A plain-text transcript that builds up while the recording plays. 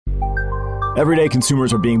Everyday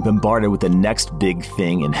consumers are being bombarded with the next big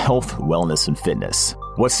thing in health, wellness, and fitness.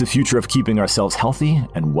 What's the future of keeping ourselves healthy,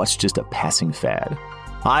 and what's just a passing fad?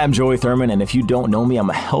 Hi, I'm Joey Thurman, and if you don't know me,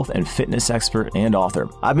 I'm a health and fitness expert and author.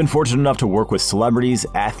 I've been fortunate enough to work with celebrities,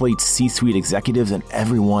 athletes, C-suite executives, and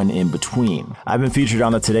everyone in between. I've been featured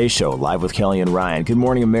on the Today Show, Live with Kelly and Ryan, Good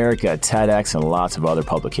Morning America, TEDx, and lots of other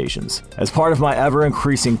publications. As part of my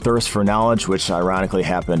ever-increasing thirst for knowledge, which ironically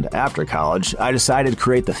happened after college, I decided to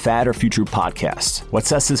create the Fad or Future podcast. What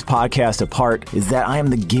sets this podcast apart is that I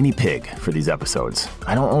am the guinea pig for these episodes.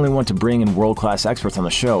 I don't only want to bring in world-class experts on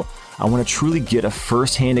the show, I want to truly get a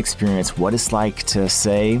first-hand experience what it's like to,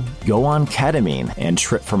 say, go on ketamine and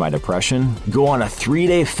trip for my depression, go on a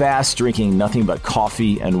 3-day fast drinking nothing but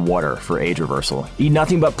coffee and water for age reversal, eat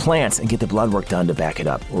nothing but plants and get the blood work done to back it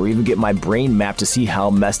up, or even get my brain mapped to see how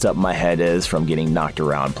messed up my head is from getting knocked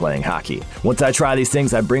around playing hockey. Once I try these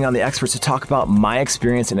things, I bring on the experts to talk about my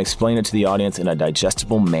experience and explain it to the audience in a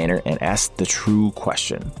digestible manner and ask the true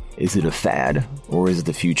question. Is it a fad or is it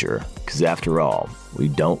the future? Because after all, we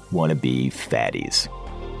don't want to be fatties.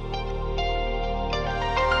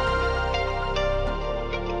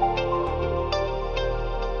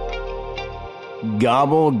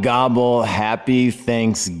 Gobble, gobble, happy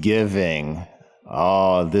Thanksgiving.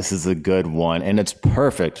 Oh, this is a good one, and it's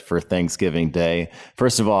perfect for Thanksgiving Day.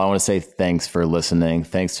 First of all, I want to say thanks for listening.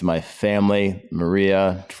 Thanks to my family,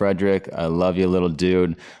 Maria, Frederick. I love you, little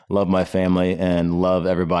dude. Love my family and love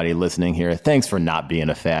everybody listening here. Thanks for not being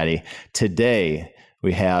a fatty. Today,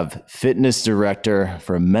 we have fitness director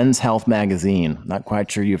for Men's Health magazine. Not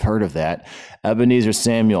quite sure you've heard of that. Ebenezer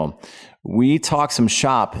Samuel. We talk some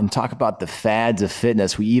shop and talk about the fads of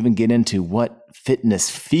fitness. We even get into what fitness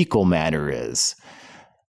fecal matter is.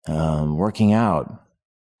 Working out,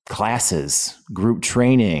 classes, group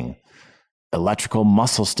training, electrical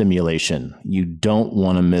muscle stimulation. You don't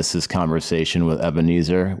want to miss this conversation with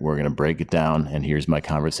Ebenezer. We're going to break it down, and here's my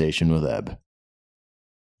conversation with Eb.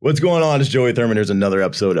 What's going on? It's Joey Thurman. There's another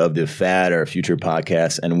episode of the Fad or Future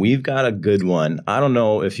podcast, and we've got a good one. I don't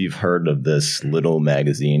know if you've heard of this little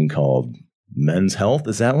magazine called Men's Health.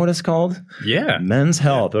 Is that what it's called? Yeah. Men's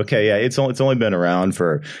Health. Okay. Yeah. It's only been around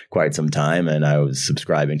for quite some time. And I was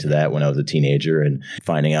subscribing to that when I was a teenager and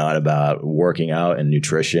finding out about working out and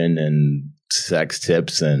nutrition and sex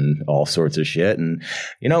tips and all sorts of shit. And,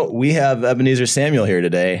 you know, we have Ebenezer Samuel here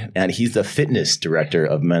today, and he's the fitness director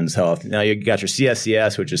of Men's Health. Now, you got your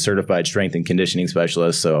CSCS, which is Certified Strength and Conditioning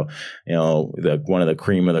Specialist. So, you know, one of the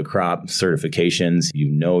cream of the crop certifications.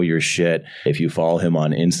 You know your shit. If you follow him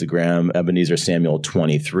on Instagram, Ebenezer Samuel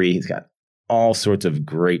 23, he's got all sorts of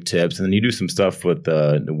great tips. And then you do some stuff with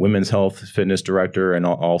the Women's Health Fitness Director and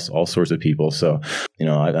all sorts of people. So, you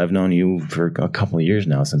know, I've known you for a couple of years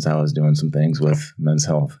now since I was doing some things with Men's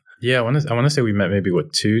Health. Yeah, I want to say we met maybe,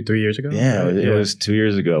 2-3 years ago? Yeah, it was 2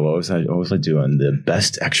 years ago. What was I doing? The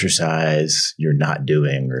best exercise you're not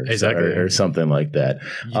doing or something like that.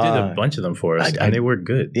 You did a bunch of them for us, and they were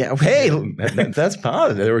good. Yeah, hey, that's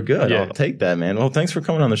positive. They were good. Yeah. I'll take that, man. Well, thanks for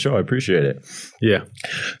coming on the show. I appreciate it. Yeah.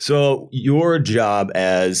 So your job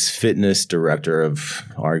as fitness director of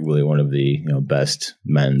arguably one of the best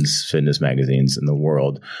men's fitness magazines in the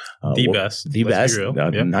world. The best.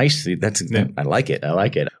 Yeah. Nice. I like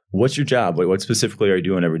it. What's your job? What specifically are you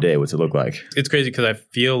doing every day? What's it look like? It's crazy because I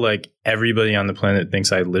feel like everybody on the planet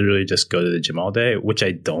thinks I literally just go to the gym all day, which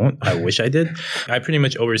I don't. I wish I did. I pretty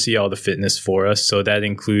much oversee all the fitness for us. So that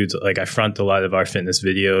includes, like, I front a lot of our fitness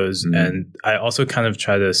videos. Mm-hmm. And I also kind of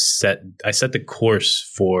try to set the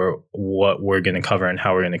course for what we're going to cover and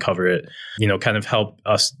how we're going to cover it, kind of help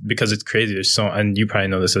us, because it's crazy. And you probably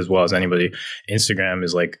know this as well as anybody. Instagram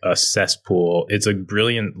is like a cesspool. It's a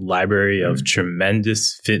brilliant library of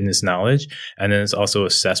tremendous fitness knowledge. And then it's also a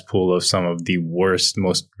cesspool of some of the worst,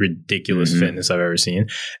 most ridiculous fitness I've ever seen.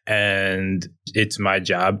 And it's my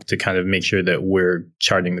job to kind of make sure that we're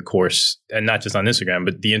charting the course, and not just on Instagram,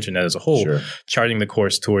 but the internet as a whole, charting the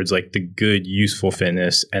course towards like the good, useful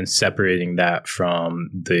fitness and separating that from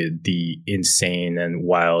the insane and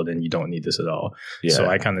wild and you don't need this at all. Yeah. So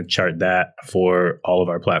I kind of chart that for all of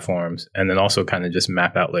our platforms, and then also kind of just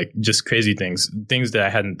map out like just crazy things that I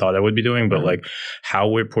hadn't thought I would be doing, but like how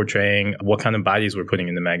we're portraying, what kind of bodies we're putting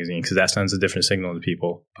in the magazine, because that sends a different signal to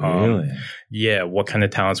people. Really? Yeah. What kind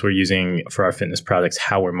of talents we're using for our fitness products,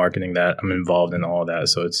 how we're marketing that. I'm involved in all of that.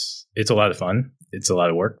 So it's a lot of fun. it's a lot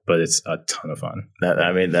of work, but it's a ton of fun.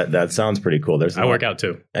 That sounds pretty cool. I work out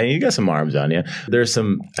too. And you got some arms on you. There's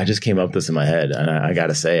some, I just came up with this in my head and I got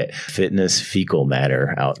to say it. Fitness fecal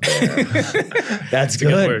matter out there. That's good.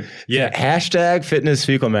 Good word. Yeah. Hashtag fitness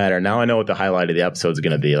fecal matter. Now I know what the highlight of the episode is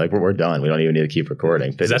going to be. Like we're done. We don't even need to keep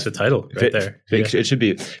recording. That's the title right there. It should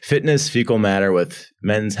be Fitness Fecal Matter with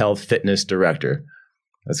Men's Health Fitness Director.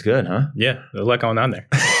 That's good, huh? Yeah. There's a lot going on there.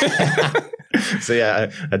 So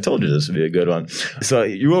yeah, I told you this would be a good one. So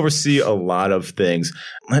you oversee a lot of things.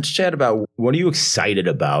 Let's chat about what are you excited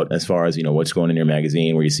about as far as, what's going in your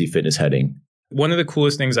magazine, where you see fitness heading? One of the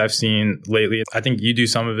coolest things I've seen lately, I think you do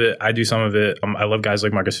some of it, I do some of it. I love guys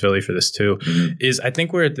like Marcus Philly for this too, is I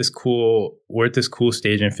think we're at this cool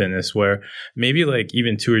stage in fitness where maybe like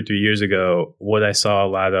even 2 or 3 years ago, what I saw a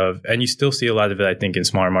lot of, and you still see a lot of it, I think in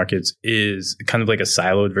smaller markets, is kind of like a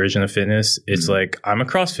siloed version of fitness. It's like, I'm a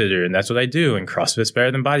CrossFitter and that's what I do. And CrossFit's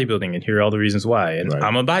better than bodybuilding. And here are all the reasons why. And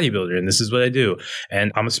I'm a bodybuilder and this is what I do.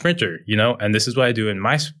 And I'm a sprinter, and this is what I do. And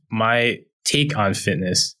my take on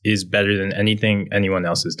fitness is better than anything anyone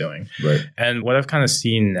else is doing. Right. And what I've kind of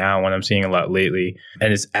seen now, what I'm seeing a lot lately,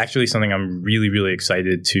 and it's actually something I'm really, really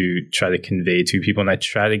excited to try to convey to people, and I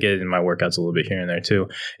try to get it in my workouts a little bit here and there too,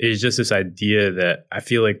 is just this idea that I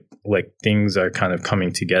feel like things are kind of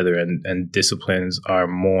coming together and disciplines are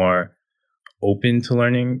more open to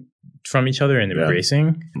learning from each other and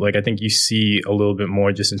embracing. Like, I think you see a little bit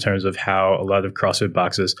more just in terms of how a lot of CrossFit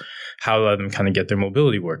boxes, how a lot of them kind of get their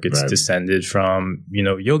mobility work. It's descended from,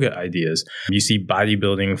 yoga ideas. You see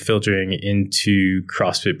bodybuilding filtering into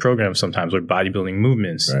CrossFit programs sometimes, or bodybuilding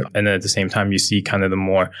movements. Right. And then at the same time, you see kind of the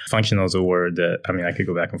more functional is a word that, I could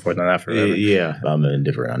go back and forth on that forever. Yeah. I'm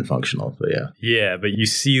indifferent on functional, but yeah. Yeah. But you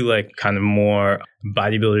see like kind of more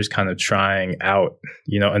bodybuilders kind of trying out,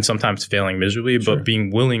 and sometimes failing miserably, but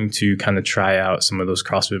being willing to kind of try out some of those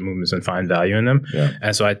CrossFit movements and find value in them. Yeah.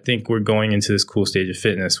 And so I think we're going into this cool stage of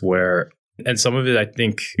fitness where, and some of it I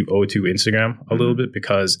think you owe to Instagram a little bit,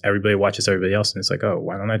 because everybody watches everybody else and it's like, oh,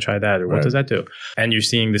 why don't I try that? Or what does that do? And you're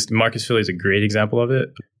seeing this. Marcus Philly is a great example of it,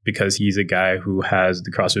 because he's a guy who has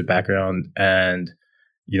the CrossFit background and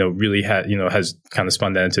really has kind of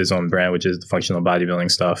spun that into his own brand, which is the functional bodybuilding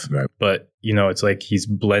stuff. Right. But, it's like he's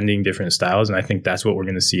blending different styles. And I think that's what we're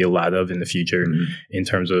going to see a lot of in the future in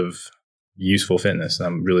terms of useful fitness.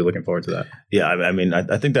 I'm really looking forward to that. Yeah.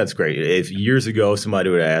 I think that's great. If years ago, somebody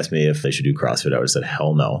would have asked me if they should do CrossFit, I would have said,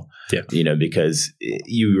 hell no. Yeah. Because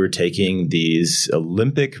you were taking these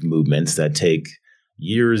Olympic movements that take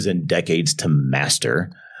years and decades to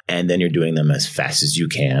master, and then you're doing them as fast as you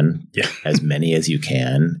can, as many as you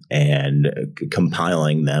can, and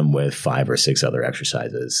compiling them with 5 or 6 other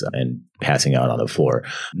exercises and passing out on the floor.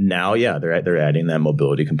 Now, they're adding that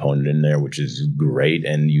mobility component in there, which is great.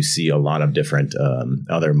 And you see a lot of different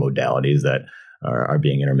other modalities that are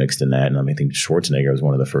being intermixed in that. And I think Schwarzenegger was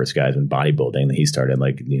one of the first guys in bodybuilding that he started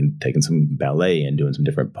taking some ballet and doing some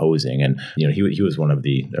different posing. And, he was one of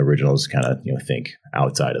the originals kind of, think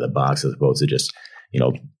outside of the box as opposed to just,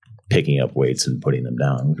 picking up weights and putting them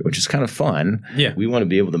down, which is kind of fun. Yeah. We want to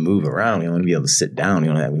be able to move around. We want to be able to sit down.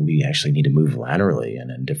 We actually need to move laterally and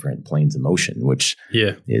in different planes of motion, which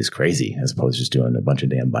is crazy, as opposed to just doing a bunch of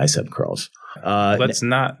damn bicep curls. Let's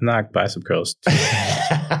not knock bicep curls.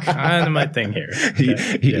 Kind of my thing here.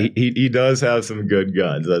 He does have some good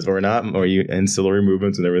guns. As we're not, or you ancillary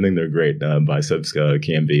movements and everything, they're great. Biceps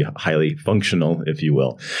can be highly functional, if you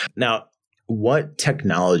will. Now, what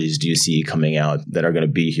technologies do you see coming out that are going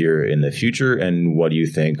to be here in the future, and what do you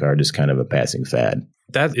think are just kind of a passing fad?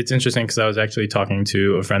 It's interesting, because I was actually talking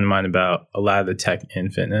to a friend of mine about a lot of the tech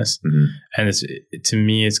in fitness, and to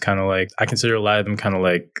me, it's kind of like I consider a lot of them kind of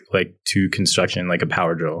like to construction, like a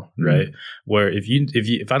power drill, right? Where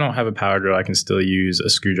if I don't have a power drill, I can still use a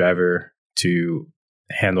screwdriver to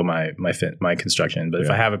handle my construction. But if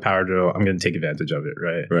I have a power drill, I'm going to take advantage of it.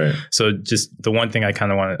 Right. So just the one thing I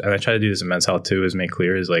kind of want to, and I try to do this in Men's Health too, is make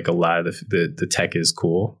clear is like a lot of the tech is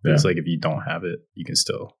cool. Yeah. It's like, if you don't have it, you can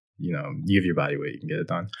still, you give your body weight, you can get it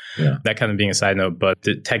done. Yeah. That kind of being a side note, but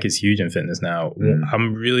the tech is huge in fitness now.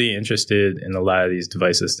 I'm really interested in a lot of these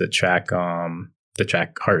devices that track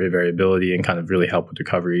heart rate variability and kind of really help with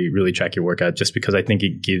recovery, really track your workout, just because I think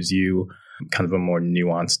it gives you kind of a more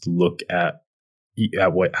nuanced look at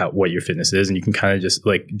at what your fitness is, and you can kind of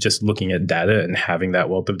just looking at data and having that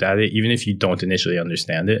wealth of data, even if you don't initially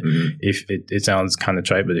understand it. If it sounds kind of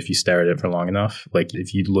trite, but if you stare at it for long enough, like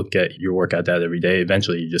if you look at your workout data every day,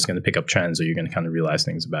 eventually you're just going to pick up trends, or you're going to kind of realize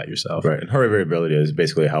things about yourself. Right. And heart rate variability is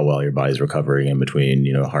basically how well your body's recovering in between,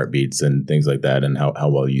 heartbeats and things like that, and how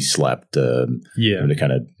well you slept. To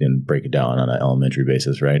kind of break it down on an elementary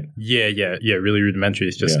basis, right? Yeah. Really rudimentary.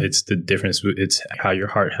 It's just it's the difference. It's how your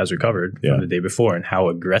heart has recovered from the day before, and how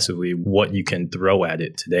aggressively what you can throw at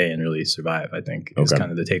it today and really survive, I think, is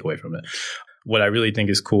kind of the takeaway from it. What I really think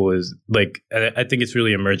is cool is, like, I think it's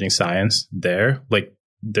really emerging science there. Like,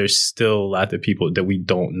 there's still a lot of people that we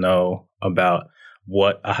don't know about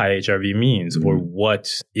what a high HRV means, or what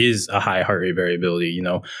is a high heart rate variability,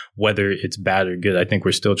 whether it's bad or good. I think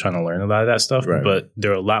we're still trying to learn a lot of that stuff, but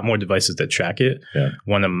there are a lot more devices that track it. Yeah.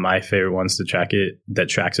 One of my favorite ones to track it, that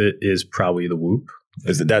tracks it, is probably the Whoop.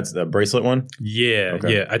 That's the bracelet one? Yeah.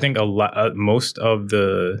 Okay. Yeah. I think most of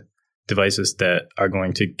the devices that are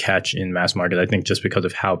going to catch in mass market, I think just because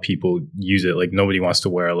of how people use it, like nobody wants to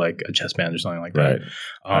wear like a chest band or something like that.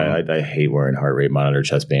 Right. I hate wearing heart rate monitor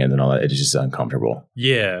chest bands and all that. It's just uncomfortable.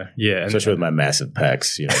 Yeah. Especially with my massive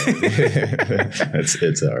pecs,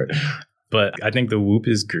 it's hard. But I think the Whoop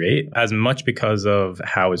is great, as much because of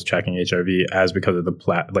how it's tracking HRV as because of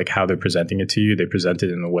like how they're presenting it to you. They present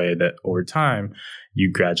it in a way that over time you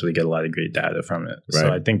gradually get a lot of great data from it. Right.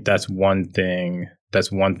 So I think that's one thing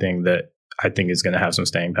that I think is going to have some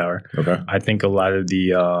staying power. Okay. I think a lot of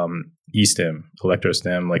the eStim,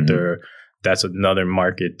 electrostim, like that's another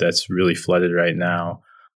market that's really flooded right now.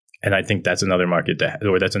 And I think that's another market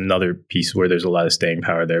that's another piece where there's a lot of staying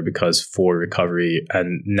power there, because for recovery,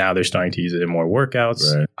 and now they're starting to use it in more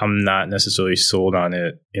workouts. Right. I'm not necessarily sold on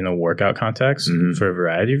it in a workout context for a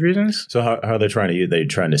variety of reasons. So how are they trying to use? They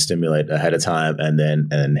trying to stimulate ahead of time and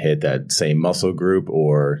then hit that same muscle group,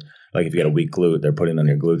 or like if you got a weak glute, they're putting on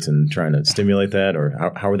your glutes and trying to stimulate that,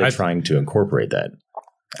 or how are they trying to incorporate that?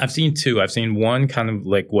 I've seen two. I've seen one kind of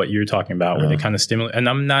like what you're talking about, where they kind of stimulate. And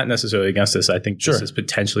I'm not necessarily against this. I think this is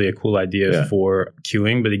potentially a cool idea for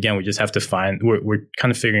cueing. But again, we just have to we're kind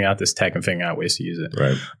of figuring out this tech and figuring out ways to use it.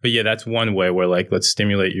 Right. But yeah, that's one way where, like, let's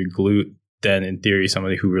stimulate your glute. Then in theory,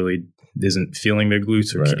 somebody who really isn't feeling their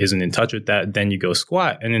glutes or isn't in touch with that, then you go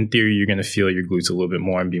squat. And in theory, you're going to feel your glutes a little bit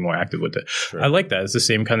more and be more active with it. Sure. I like that. It's the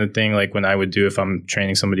same kind of thing like when I would do if I'm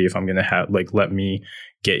training somebody, if I'm going to have, like, let me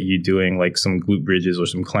get you doing like some glute bridges or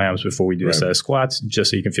some clamps before we do a set of squats,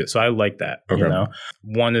 just so you can feel. So I like that.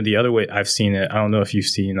 One of the other way I've seen it, I don't know if you've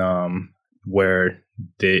seen where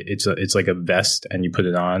it's like a vest and you put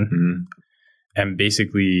it on, and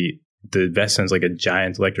basically the vest sends like a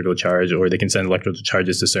giant electrical charge, or they can send electrical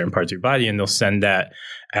charges to certain parts of your body, and they'll send that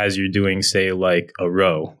as you're doing, say, like a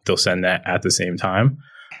row. They'll send that at the same time.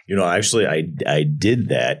 Actually, I did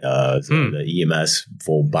that, the EMS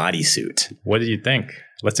full bodysuit. What did you think?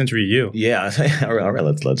 Let's interview you. Yeah. All right.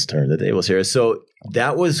 Let's turn the tables here. So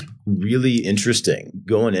that was really interesting.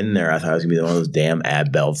 Going in there, I thought it was going to be one of those damn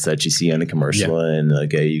ab belts that you see on the commercial. Yeah. And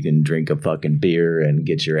okay, you can drink a fucking beer and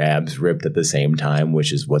get your abs ripped at the same time,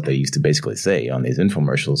 which is what they used to basically say on these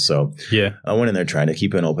infomercials. So yeah, I went in there trying to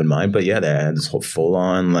keep an open mind. But yeah, they had this whole full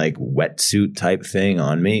on like wetsuit type thing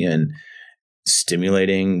on me, and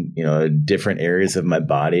stimulating, different areas of my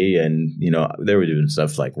body. And, they were doing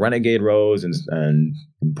stuff like renegade rows and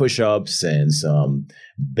push-ups and some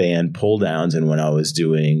band pull-downs. And when I was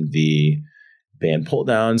doing the band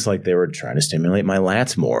pull-downs, like they were trying to stimulate my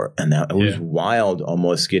lats more. And that was wild,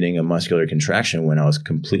 almost getting a muscular contraction when I was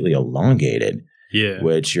completely elongated,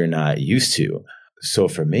 which you're not used to. So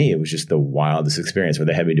for me, it was just the wildest experience where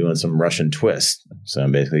they had me doing some Russian twists. So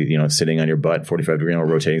I'm basically, sitting on your butt, 45 degree angle,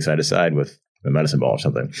 rotating side to side with a medicine ball or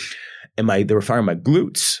something. And they were firing my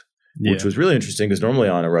glutes, which was really interesting because normally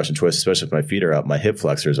on a Russian twist, especially if my feet are up, my hip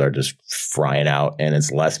flexors are just frying out, and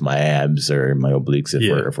it's less my abs or my obliques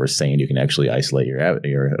if we're saying you can actually isolate your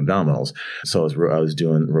abdominals. So I was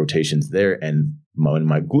doing rotations there, and when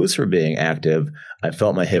my glutes were being active, I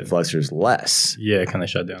felt my hip flexors less. Yeah, it kind of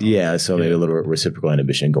shut down. Yeah, so maybe a little reciprocal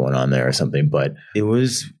inhibition going on there or something. But it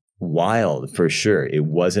was wild for sure. It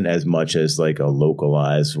wasn't as much as like a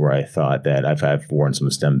localized where I thought that I've worn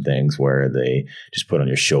some stem things where they just put on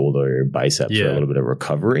your shoulder or biceps for a little bit of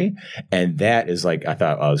recovery. And that is like I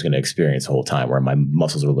thought I was going to experience the whole time, where my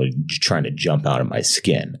muscles were like trying to jump out of my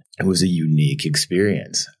skin. It was a unique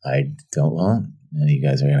experience. You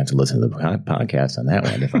guys are going to have to listen to the podcast on that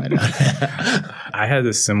one to find out. I had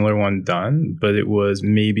a similar one done, but it was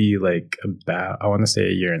maybe like about, I want to say,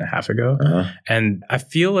 a year and a half ago. And I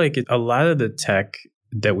feel like a lot of the tech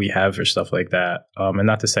that we have for stuff like that, and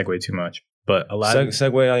not to segue too much, But a lot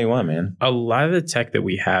segue all you want, man. A lot of the tech that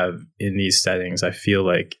we have in these settings, I feel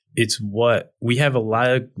like it's what we have a lot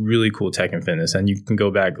of really cool tech in fitness, and you can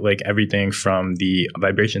go back like everything from the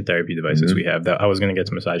vibration therapy devices we have that I was going to get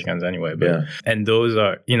to massage guns anyway, but and those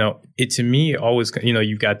are, it to me always,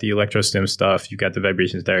 you've got the electrostim stuff, you've got the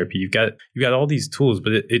vibration therapy, you've got all these tools,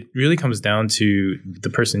 but it really comes down to the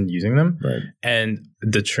person using them and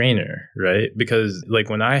the trainer, right? Because like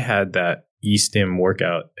when I had that e-stim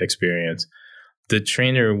workout experience, the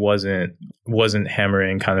trainer wasn't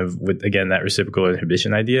hammering kind of with, again, that reciprocal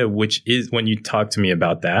inhibition idea, which is when you talk to me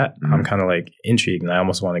about that, I'm kind of like intrigued and I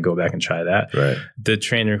almost want to go back and try that. Right. The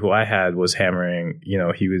trainer who I had was hammering,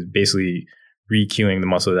 he was basically re-cueing the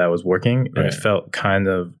muscle that was working. And it felt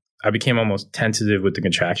I became almost tentative with the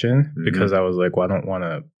contraction because I was like, well, I don't want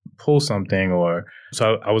to pull something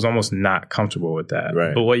so I was almost not comfortable with that.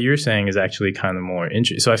 Right. But what you're saying is actually kind of more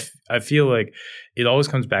interesting. So I feel like it always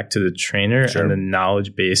comes back to the trainer and the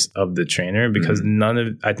knowledge base of the trainer, because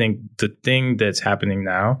I think the thing that's happening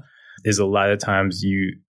now is a lot of times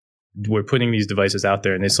we're putting these devices out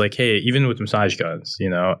there and it's like, hey, even with massage guns,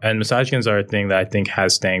 and massage guns are a thing that I think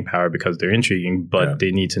has staying power because they're intriguing, but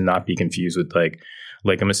they need to not be confused with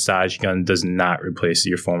like a massage gun does not replace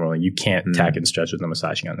your foam rolling. You can't tack and stretch with a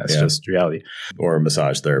massage gun. That's just reality. Or a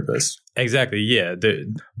massage therapist. Exactly. Yeah.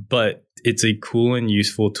 But it's a cool and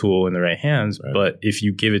useful tool in the right hands. Right. But if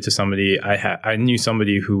you give it to somebody, I knew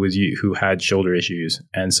somebody who had shoulder issues.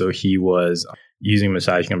 And so he was using a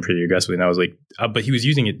massage gun pretty aggressively. And I was like, but he was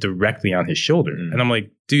using it directly on his shoulder. And I'm like,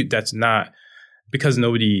 dude, that's not because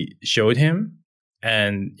nobody showed him.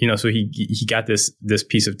 And, so he got this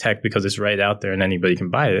piece of tech because it's right out there and anybody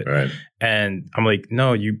can buy it. Right. And I'm like,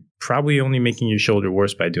 no, you probably only making your shoulder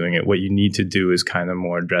worse by doing it. What you need to do is kind of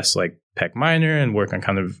more address like pec minor and work on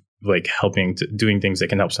kind of like doing things that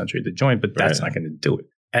can help centrate the joint, but that's not going to do it.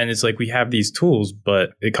 And it's like we have these tools,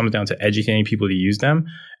 but it comes down to educating people to use them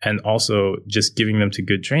and also just giving them to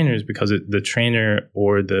good trainers, because the trainer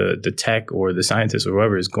or the tech or the scientist or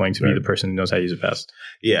whoever is going to be the person who knows how to use it best.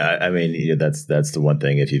 Yeah, I mean, that's the one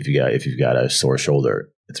thing. If you've got a sore shoulder,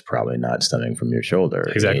 it's probably not stemming from your shoulder.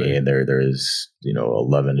 Exactly. And there is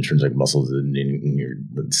 11 intrinsic muscles in your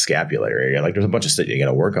scapula area. Like there's a bunch of stuff you got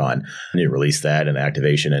to work on, and you release that and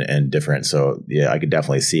activation and different. So yeah, I could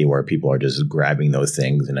definitely see where people are just grabbing those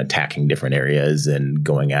things and attacking different areas and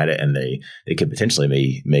going at it, and they could potentially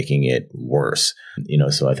be making it worse.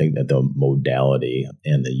 So I think that the modality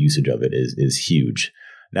and the usage of it is huge.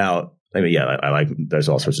 Now, I mean, yeah, I like, there's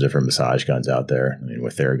all sorts of different massage guns out there. I mean,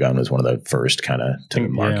 with Theragun was one of the first kind of to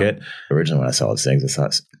market. Yeah. Originally, when I saw those things, I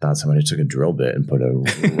thought somebody took a drill bit and put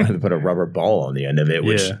a rubber ball on the end of it,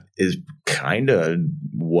 which is kind of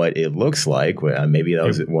what it looks like. Maybe that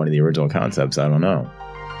was one of the original concepts. I don't know.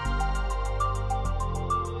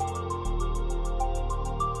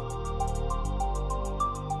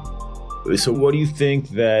 So what do you think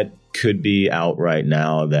that could be out right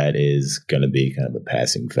now that is going to be kind of a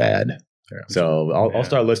passing fad? Sure. So I'll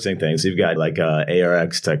start listing things. You've got like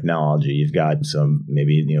ARX technology. You've got some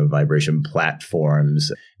maybe vibration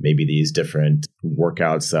platforms. Maybe these different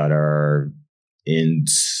workouts that are in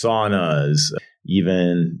saunas.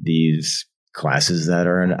 Even these classes that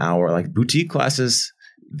are an hour, like boutique classes.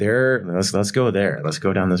 Let's go there. Let's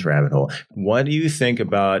go down this rabbit hole. What do you think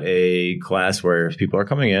about a class where people are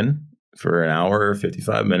coming in for an hour or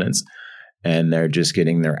 55 minutes and they're just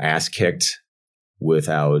getting their ass kicked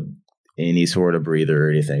without any sort of breather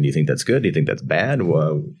or anything? Do you think that's good? Do you think that's bad?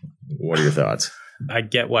 What are your thoughts? I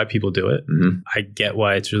get why people do it. Mm-hmm. I get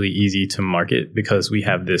why it's really easy to market, because we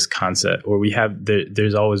have this concept, or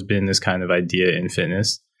there's always been this kind of idea in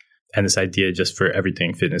fitness, and this idea just for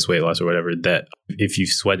everything, fitness, weight loss, or whatever, that if you've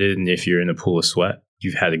sweated and if you're in a pool of sweat,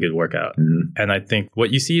 you've had a good workout. Mm-hmm. And I think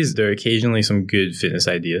what you see is there are occasionally some good fitness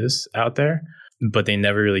ideas out there, but they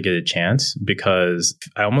never really get a chance, because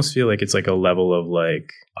I almost feel like it's like a level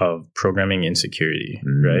of programming insecurity,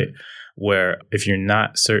 right? Where if you're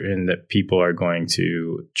not certain that people are going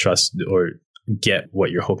to trust or get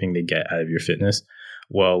what you're hoping they get out of your fitness,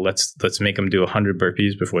 well, let's make them do 100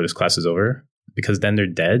 burpees before this class is over, because then they're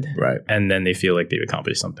dead. Right. And then they feel like they've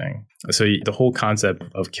accomplished something. So the whole concept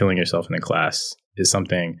of killing yourself in a class is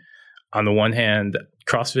something, on the one hand,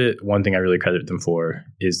 CrossFit, one thing I really credit them for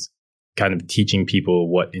is kind of teaching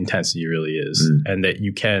people what intensity really is, and that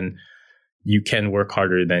you can work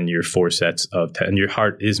harder than your 4 sets of 10. Your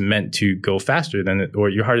heart is meant to go faster or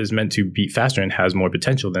your heart is meant to beat faster and has more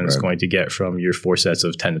potential than it's going to get from your 4 sets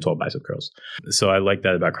of 10 to 12 bicep curls. So I like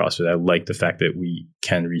that about CrossFit. I like the fact that we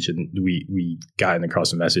can reach we gotten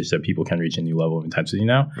across the message that people can reach a new level of intensity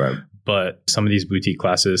now. Right. But some of these boutique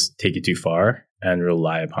classes take it too far and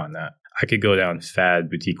rely upon that. I could go down fad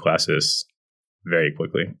boutique classes very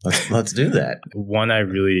quickly. Let's do that. One I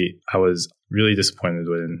was really disappointed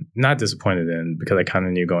in, not disappointed in because I kind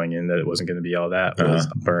of knew going in that it wasn't going to be all that, was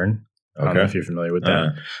Burn. I don't know if you're familiar with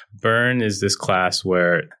that. Burn is this class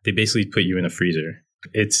where they basically put you in a freezer.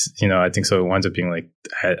 It's, I think so. It winds up being like,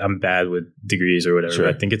 I'm bad with degrees or whatever. Sure.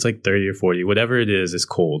 I think it's like 30 or 40. Whatever it is, it's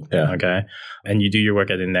cold. Yeah. Okay. And you do your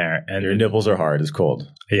workout in there. And your nipples are hard. It's cold.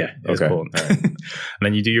 Yeah. It's cold. Right. And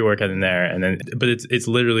then you do your workout in there. And then, but it's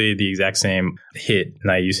literally the exact same HIIT.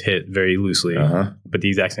 And I use HIIT very loosely, but the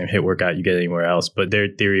exact same HIIT workout you get anywhere else. But their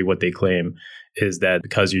theory, what they claim is that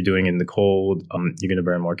because you're doing it in the cold, you're going to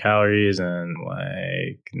burn more calories, and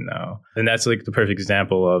no. And that's like the perfect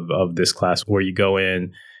example of this class where you go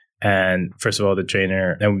in and first of all, the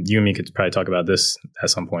trainer, and you and me could probably talk about this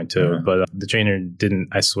at some point too, but the trainer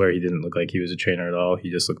I swear he didn't look like he was a trainer at all.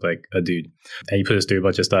 He just looked like a dude. And he put us through a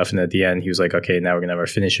bunch of stuff. And at the end, he was like, okay, now we're going to have our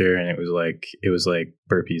finisher. And it was like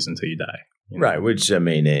burpees until you die. Right. Which, I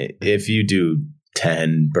mean, if you do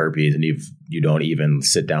 10 burpees and you don't even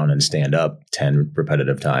sit down and stand up 10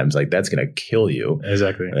 repetitive times, like that's going to kill you.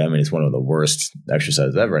 Exactly. I mean, it's one of the worst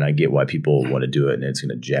exercises ever. And I get why people want to do it, and it's going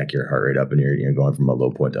to jack your heart rate up, and you're going from a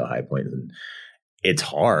low point to a high point. And it's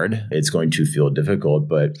hard. It's going to feel difficult,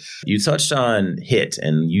 but you touched on HIIT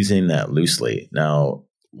and using that loosely. Now,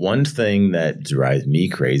 one thing that drives me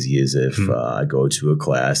crazy is if I go to a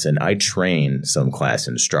class and I train some class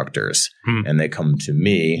instructors and they come to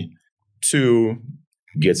me to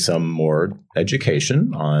get some more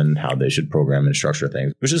education on how they should program and structure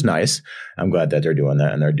things, which is nice. I'm glad that they're doing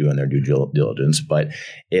that and they're doing their due diligence. But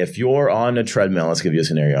if you're on a treadmill, let's give you a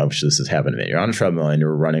scenario. This has happened to me. You're on a treadmill and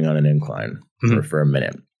you're running on an incline for a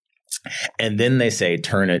minute. And then they say,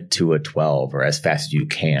 turn it to a 12 or as fast as you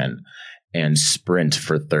can and sprint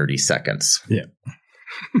for 30 seconds. Yeah.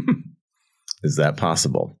 Is that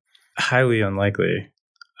possible? Highly unlikely.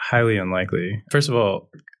 Highly unlikely. First of all,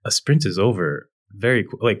 a sprint is over very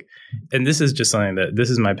quick. And this is just something this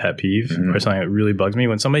is my pet peeve or something that really bugs me.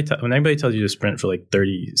 When when anybody tells you to sprint for like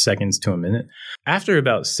 30 seconds to a minute, after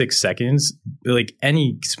about 6 seconds, like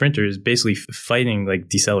any sprinter is basically fighting like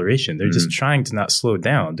deceleration. They're just trying to not slow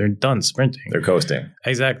down. They're done sprinting. They're coasting.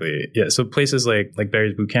 Exactly. Yeah. So places like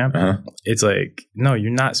Barry's Boot Camp, it's like, no,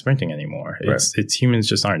 you're not sprinting anymore. It's humans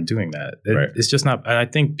just aren't doing that. It's just not. And I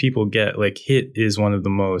think people get like HIIT is one of the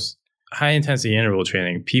most high intensity interval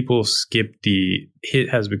training. People skip HIIT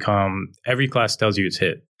has become, every class tells you it's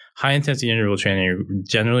HIIT. High intensity interval training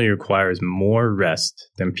generally requires more rest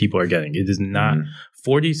than people are getting. It is not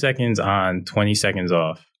 40 seconds on, 20 seconds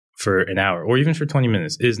off for an hour or even for 20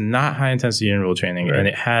 minutes. It is not high intensity interval training, and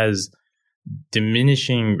it has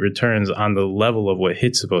diminishing returns on the level of what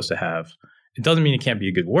HIIT's supposed to have. It doesn't mean it can't be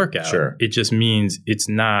a good workout. Sure. It just means it's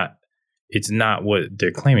not what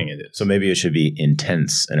they're claiming it is. So maybe it should be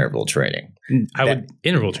intense interval training.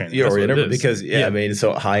 Interval training. Yeah, because I mean,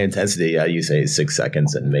 so high intensity, you say 6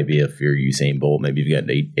 seconds, and maybe if you're Usain Bolt, maybe you've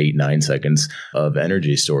got 9 seconds of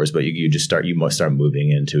energy stores, but you must start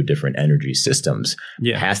moving into different energy systems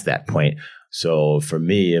past that point. So for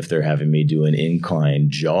me, if they're having me do an incline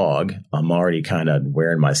jog, I'm already kind of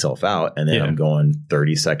wearing myself out, and then I'm going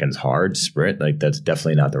 30 seconds hard sprint. Like that's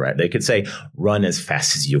definitely not the right. They could say run as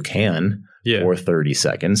fast as you can for 30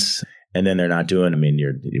 seconds. And then they're not doing, I mean,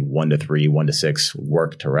 you're 1-3, 1-6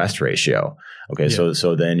 work to rest ratio. Okay.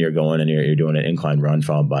 So then you're going and you're doing an incline run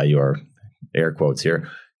followed by your air quotes here,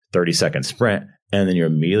 30-second sprint. And then you're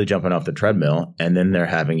immediately jumping off the treadmill, and then they're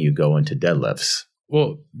having you go into deadlifts.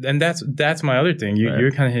 Well, and that's my other thing.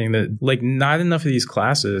 You're kind of hitting that, like, not enough of these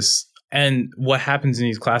classes. And what happens in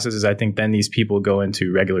these classes is I think then these people go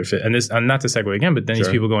into regular fit. And this, not to segue again, but then these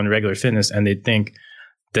people go into regular fitness and they think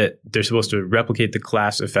that they're supposed to replicate the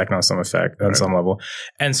class effect on some level.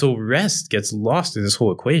 And so rest gets lost in this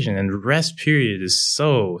whole equation, and rest period is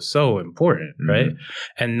so important, right?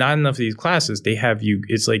 And not enough of these classes, they have you,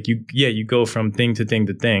 it's like you go from thing to thing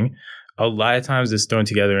to thing. A lot of times it's thrown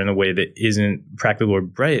together in a way that isn't practical or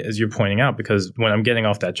bright, as you're pointing out, because when I'm getting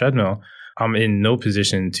off that treadmill, I'm in no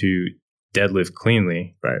position to deadlift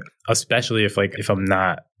cleanly, right? Especially if I'm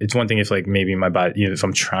not. It's one thing if like maybe my body, if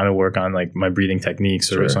I'm trying to work on like my breathing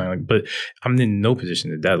techniques or something like. But I'm in no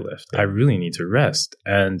position to deadlift. I really need to rest,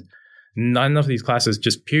 and not enough of these classes.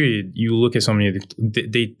 Just period. You look at so many.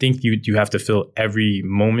 They think you have to fill every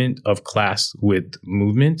moment of class with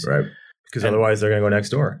movement, right? Because otherwise they're going to go next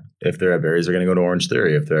door. If they're at Barry's, they're going to go to Orange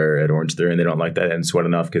Theory. If they're at Orange Theory and they don't like that and sweat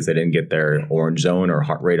enough because they didn't get their orange zone or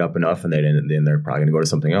heart rate up enough, and then they're probably going to go to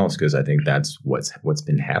something else, because I think that's what's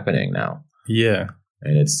been happening now. Yeah.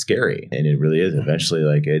 And it's scary. And it really is eventually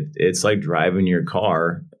like it's like driving your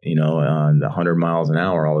car on the 100 miles an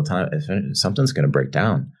hour all the time, something's going to break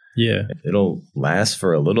down. Yeah. It'll last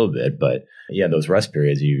for a little bit, but yeah, those rest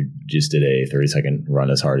periods, you just did a 30-second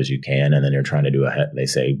run as hard as you can, and then you're trying to do they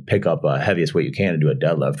say pick up a heaviest weight you can and do a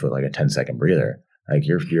deadlift with like a 10-second breather. Like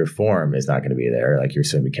your form is not going to be there. Like you're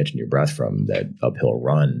going to be catching your breath from that uphill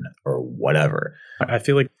run or whatever. I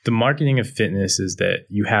feel like the marketing of fitness is that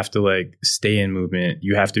you have to like stay in movement.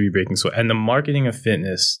 You have to be breaking sweat. And the marketing of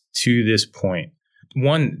fitness to this point,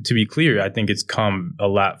 one, to be clear, I think it's come a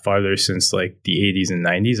lot farther since like the 80s and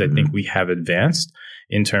 90s. I think we have advanced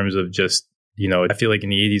in terms of just, I feel like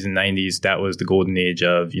in the 80s and 90s, that was the golden age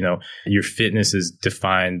of, your fitness is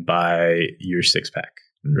defined by your six pack.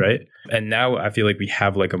 Right. And now I feel like we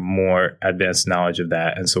have like a more advanced knowledge of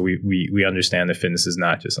that. And so we understand that fitness is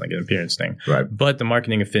not just like an appearance thing. Right. But the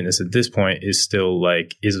marketing of fitness at this point is still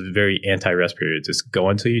is very anti-rest periods. It's go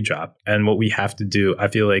until you drop. And what we have to do, I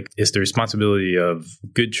feel like, is the responsibility of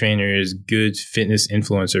good trainers, good fitness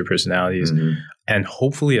influencer personalities. And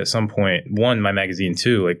hopefully at some point, one, my magazine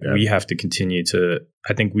too, we have to continue to,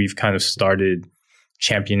 I think we've kind of started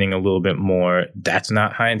championing a little bit more. That's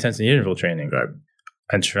not high intensity interval training. Right.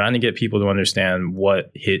 And trying to get people to understand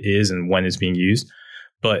what HIIT is and when it's being used.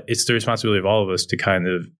 But it's the responsibility of all of us to kind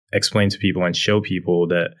of explain to people and show people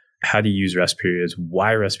that how to use rest periods,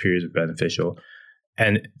 why rest periods are beneficial,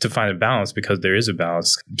 and to find a balance, because there is a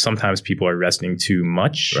balance. Sometimes people are resting too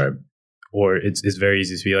much, right? Or it's very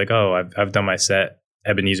easy to be like, oh, I've done my set.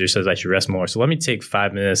 Ebenezer says I should rest more. So let me take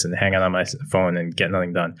 5 minutes and hang out on my phone and get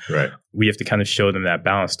nothing done. Right. We have to kind of show them that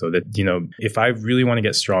balance though, that, if I really want to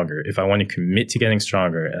get stronger, if I want to commit to getting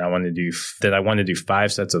stronger and I want to do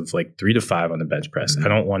 5 sets of like 3 to 5 on the bench press. I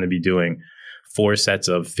don't want to be doing 4 sets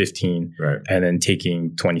of 15 and then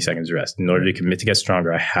taking 20 seconds rest. In order to commit to get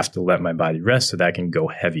stronger, I have to let my body rest so that I can go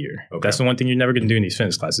heavier. Okay. That's the one thing you're never going to do in these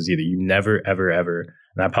fitness classes either. You never, ever, ever,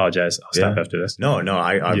 and I apologize, I'll stop after this. No,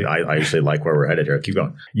 I actually like where we're headed here. Keep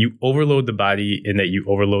going. You overload the body in that you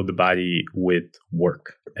overload the body with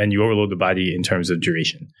work, and you overload the body in terms of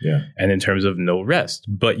duration and in terms of no rest.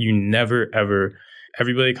 But you never, ever,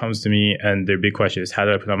 everybody comes to me and their big question is, how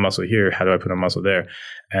do I put on muscle here? How do I put on muscle there?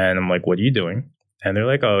 And I'm like, what are you doing? And they're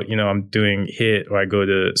like, oh, I'm doing HIIT or I go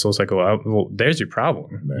to SoulCycle. Well, there's your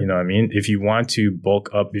problem. Right. You know what I mean? If you want to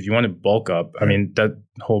bulk up, I mean, that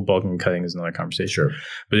whole bulking and cutting is another conversation. Sure.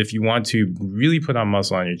 But if you want to really put on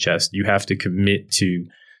muscle on your chest, you have to commit to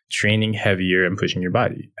training heavier and pushing your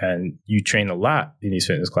body. And you train a lot in these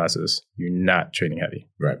fitness classes. You're not training heavy.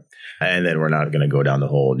 Right. And then we're not going to go down the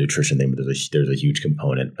whole nutrition thing, but there's a huge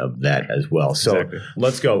component of that as well. So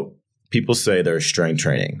Let's go. People say they're strength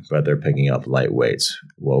training, but they're picking up light weights.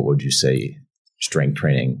 What would you say strength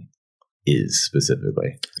training is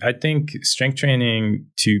specifically? I think strength training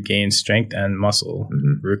to gain strength and muscle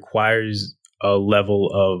requires a level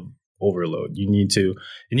of overload. It needs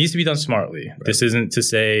to be done smartly. Right. This isn't to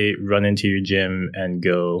say run into your gym and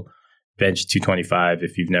go bench 225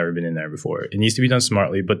 if you've never been in there before. It needs to be done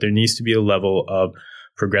smartly, but there needs to be a level of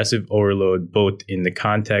progressive overload, both in the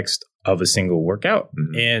context of a single workout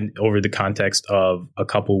and over the context of a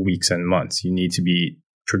couple weeks and months. You need to be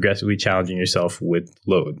progressively challenging yourself with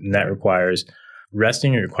load. And that requires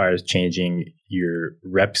resting. It requires changing your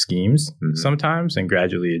rep schemes sometimes and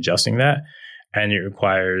gradually adjusting that. And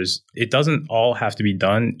it doesn't all have to be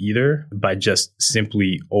done either by just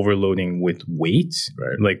simply overloading with weight.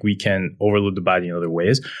 Right. Like we can overload the body in other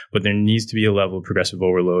ways, but there needs to be a level of progressive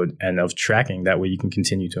overload and of tracking. That way you can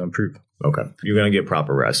continue to improve. Okay. You're going to get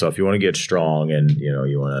proper rest. So if you want to get strong and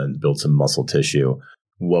you want to build some muscle tissue,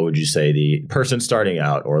 what would you say the person starting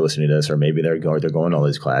out or listening to this, or maybe they're going to all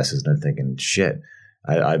these classes and they're thinking, shit,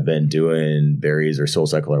 I've been doing Barry's or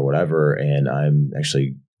SoulCycle or whatever, and I'm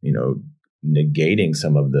actually, negating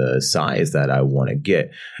some of the size that I want to get.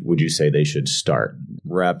 Would you say they should start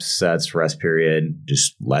reps, sets, rest period,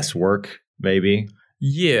 just less work maybe?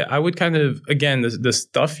 Yeah, I would kind of, again, the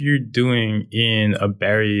stuff you're doing in a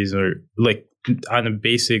Barry's or like on a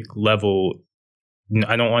basic level,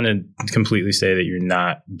 I don't want to completely say that you're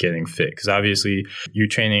not getting fit, because obviously you're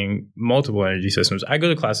training multiple energy systems. I go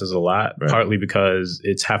to classes a lot, partly because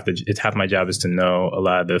it's half my job is to know a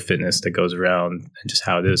lot of the fitness that goes around and just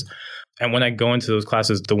how it is. And when I go into those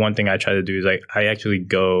classes, the one thing I try to do is I actually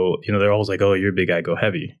go, they're always like, oh, you're a big guy, go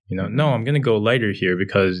heavy. No, I'm going to go lighter here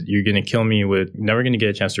because you're going to kill me never going to get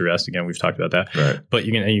a chance to rest again. We've talked about that. Right. But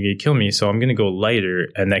you're going to kill me. So I'm going to go lighter.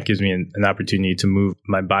 And that gives me an opportunity to move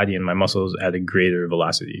my body and my muscles at a greater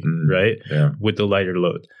velocity, right? Yeah. With the lighter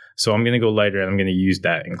load. So I'm going to go lighter and I'm going to use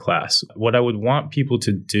that in class. What I would want people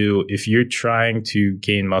to do if you're trying to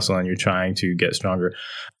gain muscle and you're trying to get stronger,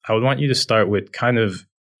 I would want you to start with kind of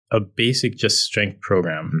a basic just strength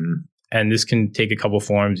program. And this can take a couple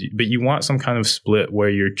forms, but you want some kind of split where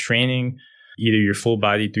you're training either your full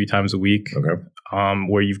body 3 times a week,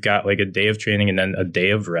 where you've got like a day of training and then a day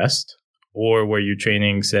of rest, or where you're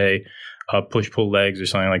training, say, push-pull legs or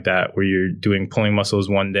something like that, where you're doing pulling muscles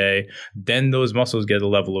one day, then those muscles get a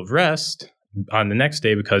level of rest on the next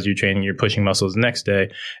day because you're training your pushing muscles the next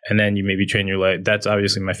day, and then you maybe train your leg. That's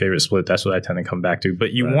obviously my favorite split. That's what I tend to come back to.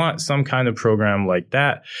 But you want some kind of program like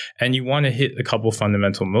that, and you want to hit a couple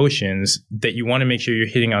fundamental motions that you want to make sure you're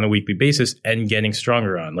hitting on a weekly basis and getting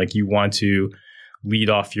stronger on. Like you want to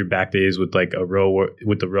lead off your back days with like a row,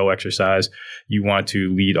 with the row exercise. You want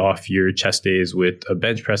to lead off your chest days with a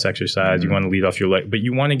bench press exercise. You want to lead off your leg, but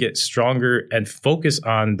you want to get stronger and focus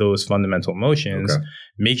on those fundamental motions.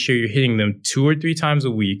 Make sure you're hitting them 2 or 3 times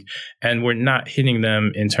a week. And we're not hitting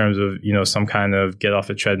them in terms of, some kind of get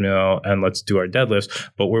off a treadmill and let's do our deadlifts,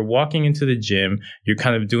 but we're walking into the gym. You're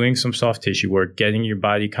kind of doing some soft tissue work, getting your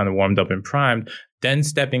body kind of warmed up and primed, then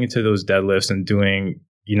stepping into those deadlifts and doing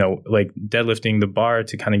like deadlifting the bar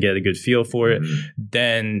to kind of get a good feel for it.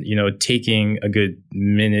 Then, taking a good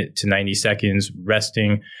minute to 90 seconds,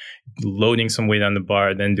 resting, loading some weight on the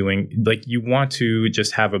bar, then doing like, you want to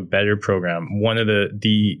just have a better program. One of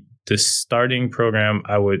the starting program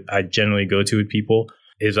I generally go to with people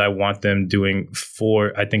is I want them doing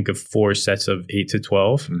 4 sets of 8 to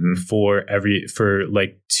 12 for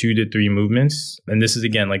like 2 to 3 movements. And this is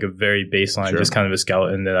again, like a very baseline, just kind of a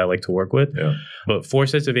skeleton that I like to work with. But 4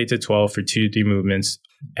 sets of 8 to 12 for 2 to 3 movements.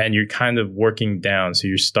 And you're kind of working down. So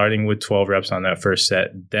you're starting with 12 reps on that first set,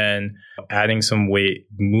 then adding some weight,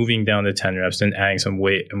 moving down to 10 reps, then adding some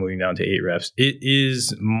weight and moving down to 8 reps. It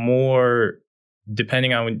is more,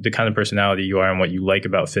 depending on the kind of personality you are and what you like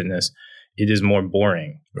about fitness, it is more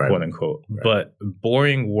boring, quote unquote. But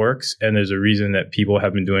boring works, and there's a reason that people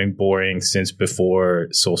have been doing boring since before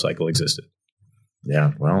SoulCycle existed.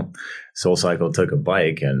 Yeah, well, SoulCycle took a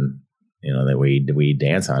bike, and that we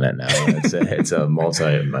dance on it now. It's a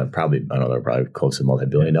probably they're probably close to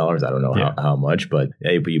multi-billion dollars. I don't know how much, but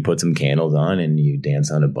you put some candles on and you dance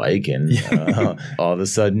on a bike, and all of a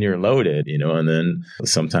sudden you're loaded. And then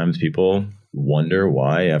sometimes people wonder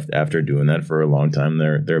why after doing that for a long time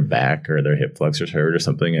their back or their hip flexors hurt or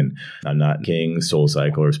something. And I'm not kidding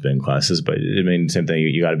SoulCycle or spin classes, but I mean, same thing.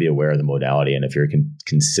 You got to be aware of the modality, and if you're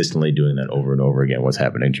consistently doing that over and over again, what's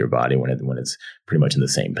happening to your body when it's pretty much in the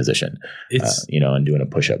same position. It's and doing a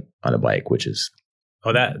push-up on a bike, which is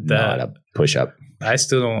not a push-up. I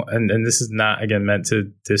still don't, and this is not, again, meant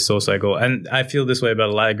to SoulCycle. And I feel this way about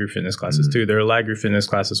a lot of group fitness classes too. There are a lot of group fitness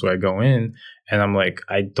classes where I go in and I'm like,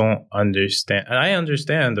 I don't understand. And I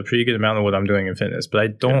understand a pretty good amount of what I'm doing in fitness, but I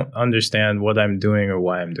don't understand what I'm doing or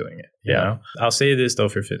why I'm doing it. You know? I'll say this though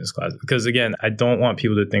for fitness classes, because again, I don't want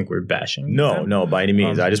people to think we're bashing. No, by any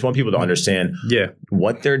means. I just want people to understand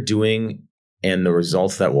what they're doing and the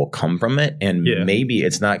results that will come from it. And maybe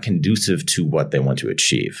it's not conducive to what they want to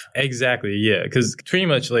achieve. Exactly. Yeah. Because pretty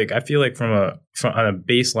much like, I feel like from on a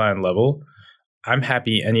baseline level, I'm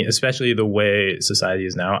happy especially the way society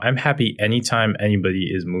is now, I'm happy anytime anybody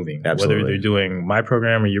is moving. Absolutely. Whether they're doing my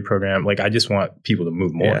program or your program, like I just want people to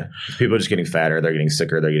move more. Yeah. People are just getting fatter, they're getting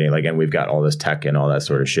sicker, they're getting and we've got all this tech and all that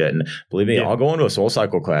sort of shit. And believe me, I'll go into a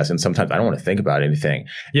SoulCycle class and sometimes I don't want to think about anything.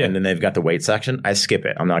 Yeah. And then they've got the weight section, I skip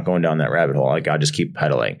it. I'm not going down that rabbit hole. Like I'll just keep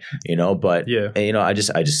pedaling, but I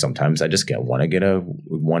just sometimes I just want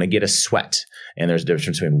to get a sweat. And there's a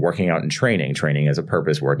difference between working out and training. Training as a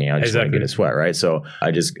purpose, working out just want to get a sweat, right? So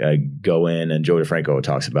I just go in, and Joe DeFranco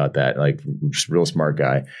talks about that, like real smart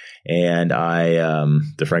guy. And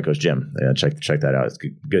DeFranco's gym, check that out. It's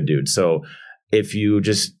good dude. So if you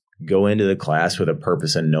just go into the class with a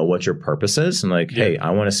purpose and know what your purpose is, and hey,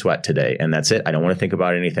 I want to sweat today, and that's it. I don't want to think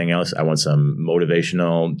about anything else. I want some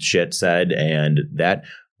motivational shit said, and that.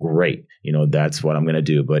 Great. That's what I'm going to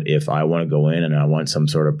do. But if I want to go in and I want some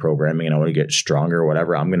sort of programming and I want to get stronger or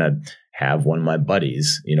whatever, I'm going to have one of my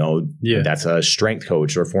buddies, that's a strength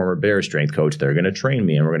coach or former bear strength coach. They're going to train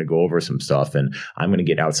me and we're going to go over some stuff, and I'm going to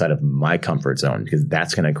get outside of my comfort zone because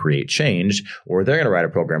that's going to create change. Or they're going to write a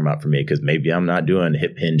program out for me because maybe I'm not doing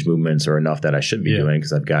hip hinge movements or enough that I should be doing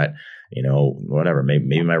because I've got whatever,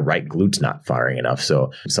 maybe my right glute's not firing enough.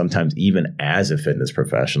 So sometimes even as a fitness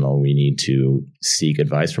professional, we need to seek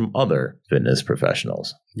advice from other fitness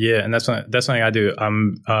professionals. Yeah. And that's something I do.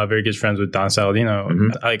 I'm very good friends with Don Saladino.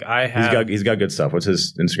 Mm-hmm. He's got good stuff. What's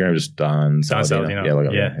his Instagram? Just Don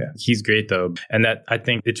Saladino. Yeah. He's great though. And that I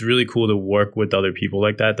think it's really cool to work with other people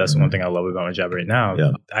like that. That's the one thing I love about my job right now.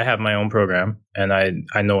 Yeah. I have my own program. and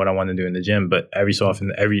I know what I want to do in the gym, but every so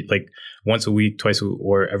often, once a week, twice,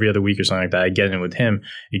 or every other week or something like that, I get in with him.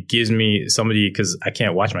 It gives me somebody, because I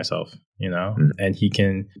can't watch myself, and he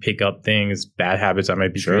can pick up things, bad habits I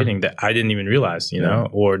might be creating that I didn't even realize,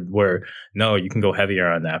 or where, no, you can go heavier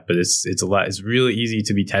on that. But it's a lot. It's really easy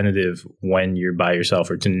to be tentative when you're by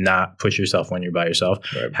yourself, or to not push yourself when you're by yourself.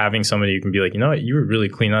 Right. Having somebody who can be like, you know what, you were really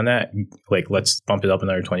clean on that. Like, let's bump it up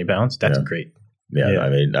another 20 pounds. That's great. Yeah, I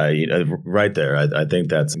mean, right there, I think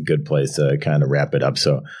that's a good place to kind of wrap it up.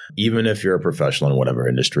 So even if you're a professional in whatever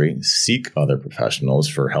industry, seek other professionals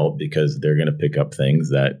for help, because they're going to pick up things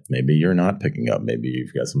that maybe you're not picking up. Maybe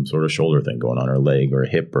you've got some sort of shoulder thing going on, or leg or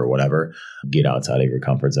hip or whatever. Get outside of your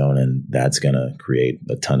comfort zone, and that's going to create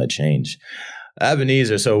a ton of change.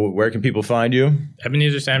 Ebenezer, so where can people find you?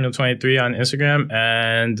 Ebenezer Samuel 23 on Instagram,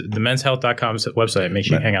 and the menshealth.com website. Make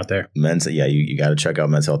sure you hang out there. You got to check out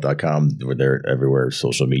menshealth.com. They're everywhere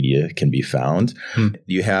social media can be found.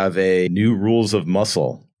 You have a new Rules of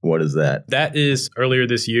Muscle. What is that? That is earlier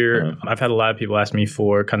this year. I've had a lot of people ask me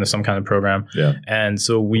for some kind of program. Yeah. And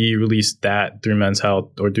so we released that through Men's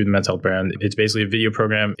Health, or through the Men's Health brand. It's basically a video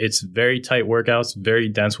program. It's very tight workouts, very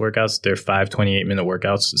dense workouts. They're 5 28-minute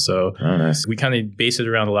workouts. So nice. We kind of base it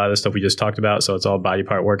around a lot of the stuff we just talked about. So it's all body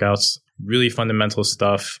part workouts, really fundamental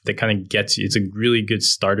stuff that kind of gets you. It's a really good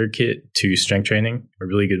starter kit to strength training, a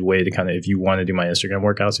really good way to kind of, if you want to do my Instagram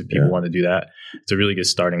workouts, if people want to do that, it's a really good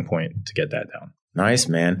starting point to get that down. Nice,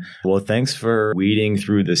 man. Well, thanks for weeding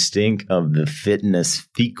through the stink of the fitness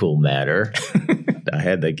fecal matter. I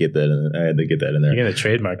had to get that in there. You're going to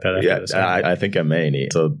trademark that after this. I think I may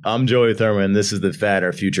need. So I'm Joey Thurman. This is the Fat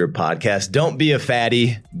Our Future podcast. Don't be a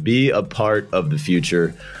fatty. Be a part of the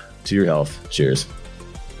future. To your health. Cheers.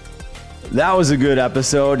 That was a good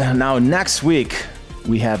episode. Now, next week,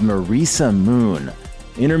 we have Marisa Moon,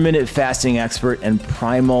 intermittent fasting expert and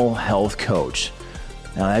primal health coach.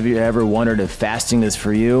 Now, have you ever wondered if fasting is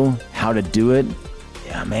for you? How to do it?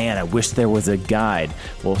 Yeah, man, I wish there was a guide.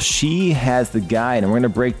 Well, she has the guide, and we're going to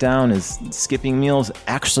break down, is skipping meals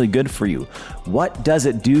actually good for you? What does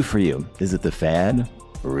it do for you? Is it the fad,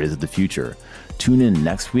 or is it the future? Tune in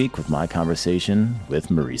next week with my conversation with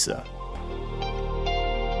Marisa.